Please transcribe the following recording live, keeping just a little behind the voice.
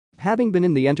Having been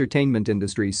in the entertainment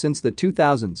industry since the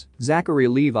 2000s, Zachary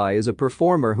Levi is a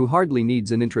performer who hardly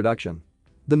needs an introduction.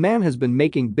 The man has been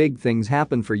making big things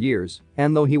happen for years,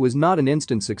 and though he was not an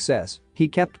instant success, he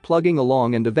kept plugging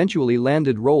along and eventually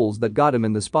landed roles that got him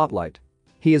in the spotlight.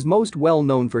 He is most well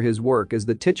known for his work as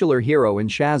the titular hero in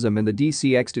Shazam in the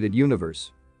DC Extended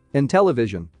Universe. In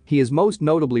television, he is most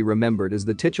notably remembered as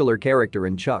the titular character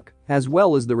in Chuck, as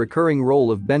well as the recurring role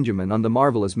of Benjamin on The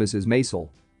Marvelous Mrs. Maisel.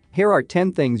 Here are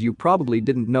 10 things you probably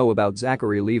didn't know about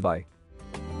Zachary Levi.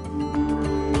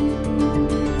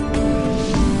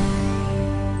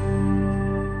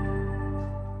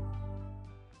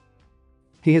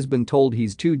 He has been told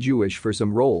he's too Jewish for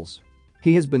some roles.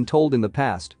 He has been told in the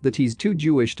past that he's too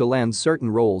Jewish to land certain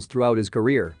roles throughout his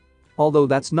career. Although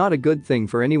that's not a good thing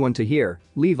for anyone to hear,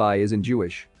 Levi isn't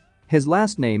Jewish. His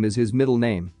last name is his middle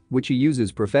name, which he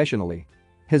uses professionally.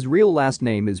 His real last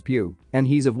name is Pugh, and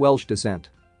he's of Welsh descent.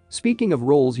 Speaking of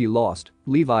roles he lost,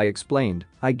 Levi explained,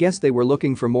 "I guess they were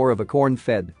looking for more of a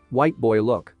corn-fed, white boy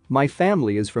look. My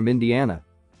family is from Indiana.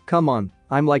 Come on,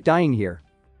 I'm like dying here."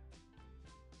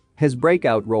 His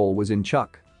breakout role was in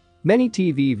Chuck. Many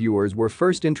TV viewers were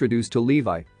first introduced to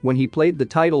Levi when he played the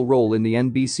title role in the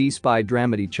NBC spy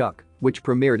dramedy Chuck, which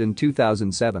premiered in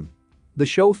 2007. The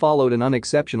show followed an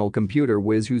unexceptional computer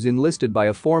whiz who's enlisted by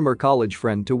a former college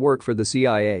friend to work for the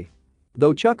CIA.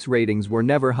 Though Chuck's ratings were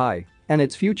never high, and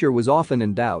its future was often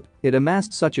in doubt, it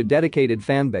amassed such a dedicated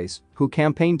fanbase who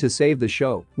campaigned to save the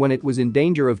show when it was in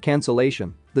danger of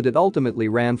cancellation that it ultimately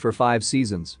ran for 5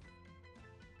 seasons.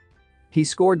 He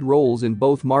scored roles in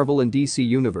both Marvel and DC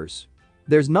Universe.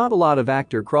 There's not a lot of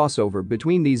actor crossover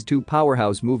between these two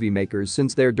powerhouse movie makers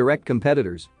since they're direct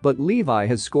competitors, but Levi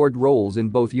has scored roles in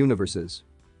both universes.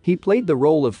 He played the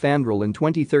role of Fandral in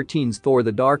 2013's Thor: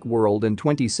 The Dark World and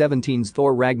 2017's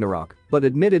Thor: Ragnarok, but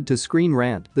admitted to Screen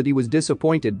Rant that he was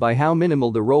disappointed by how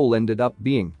minimal the role ended up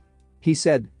being. He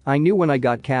said, "I knew when I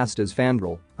got cast as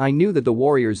Fandral, I knew that the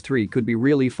Warriors 3 could be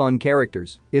really fun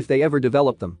characters if they ever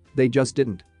developed them, they just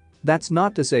didn't. That's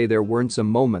not to say there weren't some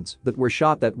moments that were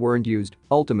shot that weren't used,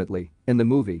 ultimately, in the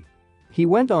movie." He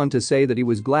went on to say that he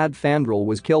was glad Fandral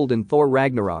was killed in Thor: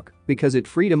 Ragnarok because it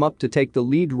freed him up to take the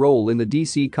lead role in the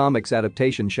DC Comics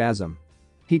adaptation Shazam.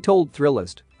 He told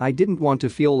Thrillist, "I didn't want to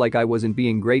feel like I wasn't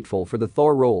being grateful for the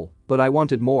Thor role, but I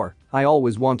wanted more, I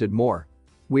always wanted more.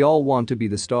 We all want to be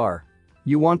the star.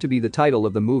 You want to be the title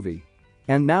of the movie.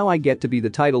 And now I get to be the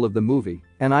title of the movie,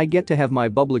 and I get to have my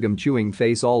bubblegum chewing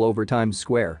face all over Times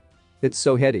Square. It's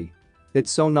so heady.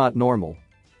 It's so not normal.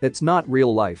 It's not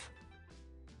real life."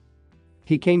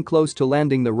 He came close to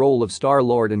landing the role of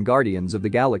Star-Lord in Guardians of the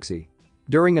Galaxy.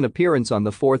 During an appearance on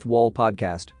the Fourth Wall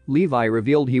podcast, Levi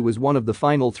revealed he was one of the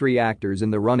final 3 actors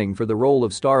in the running for the role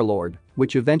of Star-Lord,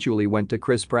 which eventually went to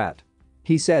Chris Pratt.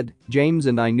 He said, "James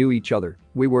and I knew each other,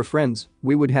 we were friends,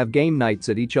 we would have game nights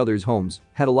at each other's homes,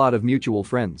 had a lot of mutual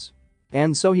friends.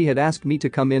 And so he had asked me to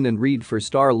come in and read for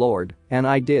Star-Lord, and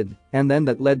I did, and then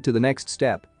that led to the next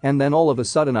step, and then all of a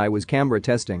sudden I was camera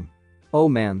testing. Oh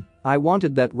man, I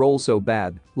wanted that role so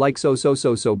bad, like so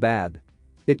bad.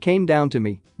 It came down to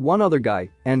me, one other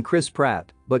guy, and Chris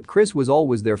Pratt, but Chris was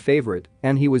always their favorite,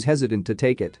 and he was hesitant to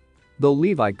take it. Though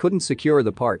Levi couldn't secure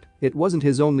the part, it wasn't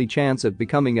his only chance at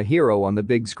becoming a hero on the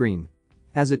big screen.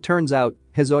 As it turns out,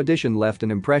 his audition left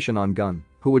an impression on Gunn,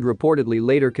 who would reportedly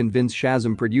later convince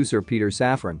Shazam producer Peter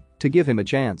Safran to give him a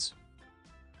chance.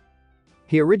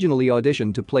 He originally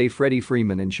auditioned to play Freddie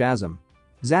Freeman in Shazam.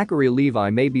 Zachary Levi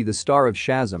may be the star of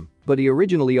Shazam, but he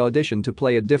originally auditioned to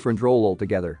play a different role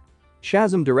altogether.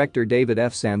 Shazam director David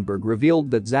F. Sandberg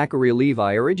revealed that Zachary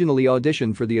Levi originally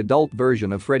auditioned for the adult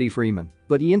version of Freddie Freeman,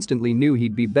 but he instantly knew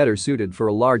he'd be better suited for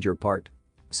a larger part.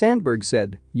 Sandberg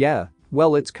said, "Yeah,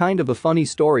 well, it's kind of a funny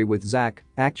story with Zach,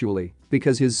 actually,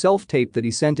 because his self-tape that he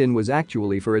sent in was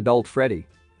actually for adult Freddie.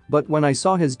 But when I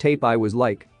saw his tape I was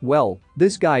like, well,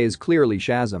 this guy is clearly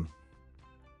Shazam."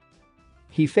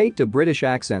 He faked a British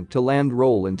accent to land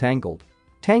role in Tangled.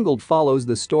 Tangled follows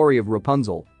the story of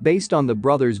Rapunzel, based on the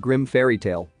Brothers Grimm fairy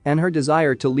tale, and her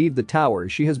desire to leave the tower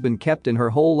she has been kept in her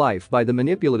whole life by the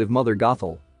manipulative mother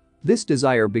Gothel. This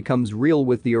desire becomes real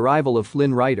with the arrival of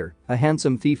Flynn Rider, a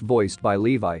handsome thief voiced by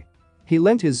Levi. He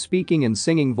lent his speaking and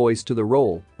singing voice to the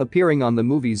role, appearing on the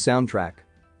movie's soundtrack.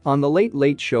 On The Late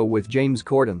Late Show with James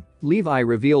Corden, Levi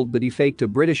revealed that he faked a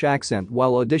British accent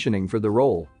while auditioning for the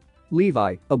role.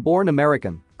 Levi, a born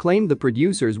American, claimed the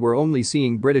producers were only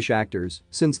seeing British actors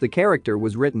since the character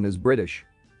was written as British.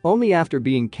 Only after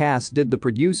being cast did the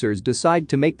producers decide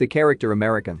to make the character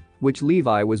American, which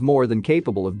Levi was more than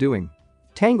capable of doing.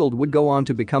 Tangled would go on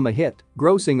to become a hit,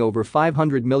 grossing over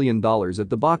 $500 million at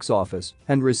the box office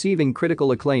and receiving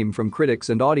critical acclaim from critics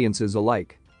and audiences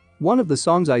alike. One of the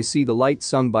songs I See the Light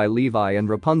sung by Levi and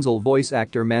Rapunzel voice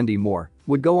actor Mandy Moore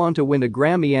would go on to win a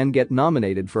Grammy and get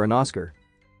nominated for an Oscar.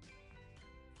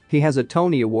 He has a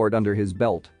Tony Award under his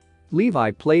belt.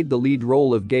 Levi played the lead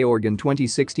role of Georg in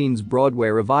 2016's Broadway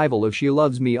revival of She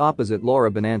Loves Me opposite Laura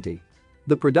Benanti.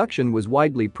 The production was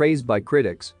widely praised by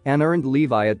critics and earned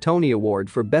Levi a Tony Award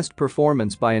for Best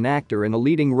Performance by an Actor in a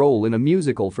Leading Role in a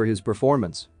Musical for his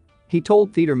performance. He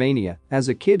told Theater Mania, "As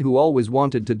a kid who always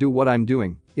wanted to do what I'm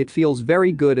doing, it feels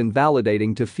very good and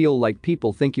validating to feel like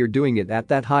people think you're doing it at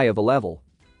that high of a level.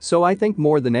 So I think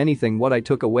more than anything what I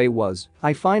took away was,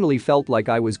 I finally felt like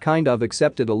I was kind of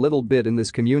accepted a little bit in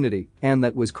this community, and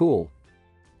that was cool."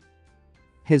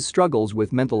 His struggles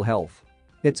with mental health.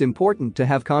 It's important to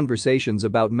have conversations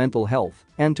about mental health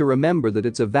and to remember that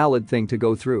it's a valid thing to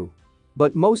go through.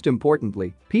 But most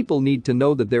importantly, people need to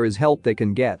know that there is help they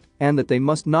can get and that they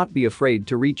must not be afraid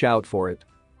to reach out for it.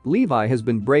 Levi has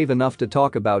been brave enough to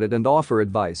talk about it and offer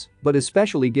advice, but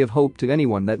especially give hope to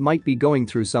anyone that might be going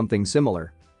through something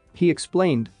similar. He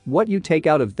explained, "What you take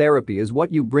out of therapy is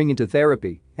what you bring into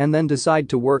therapy and then decide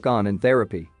to work on in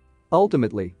therapy.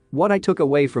 Ultimately, what I took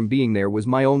away from being there was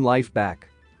my own life back.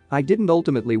 I didn't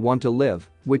ultimately want to live,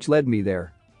 which led me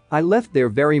there. I left there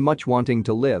very much wanting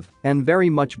to live and very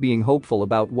much being hopeful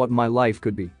about what my life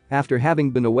could be after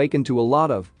having been awakened to a lot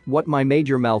of what my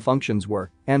major malfunctions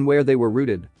were and where they were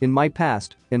rooted in my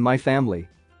past, in my family."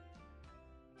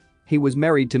 He was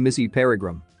married to Missy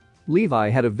Peregrym. Levi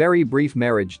had a very brief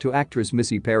marriage to actress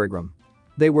Missy Peregrym.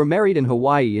 They were married in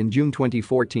Hawaii in June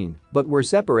 2014 but were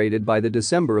separated by the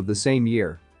December of the same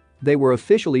year. They were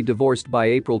officially divorced by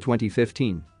April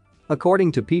 2015.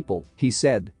 According to People, he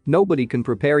said, "Nobody can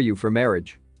prepare you for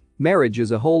marriage. Marriage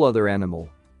is a whole other animal."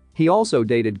 He also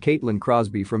dated Caitlin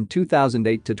Crosby from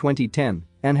 2008 to 2010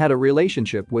 and had a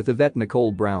relationship with Yvette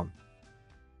Nicole Brown.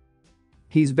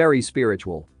 He's very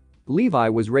spiritual. Levi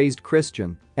was raised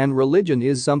Christian, and religion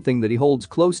is something that he holds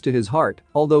close to his heart,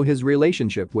 although his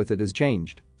relationship with it has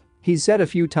changed. He's said a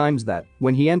few times that,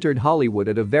 when he entered Hollywood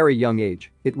at a very young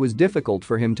age, it was difficult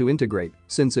for him to integrate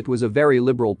since it was a very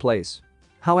liberal place.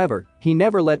 However, he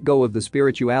never let go of the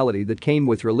spirituality that came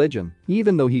with religion,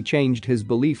 even though he changed his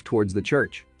belief towards the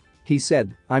church. He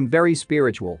said, "I'm very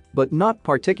spiritual, but not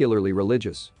particularly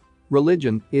religious.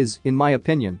 Religion is, in my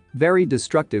opinion, very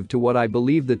destructive to what I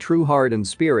believe the true heart and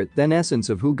spirit then essence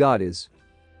of who God is,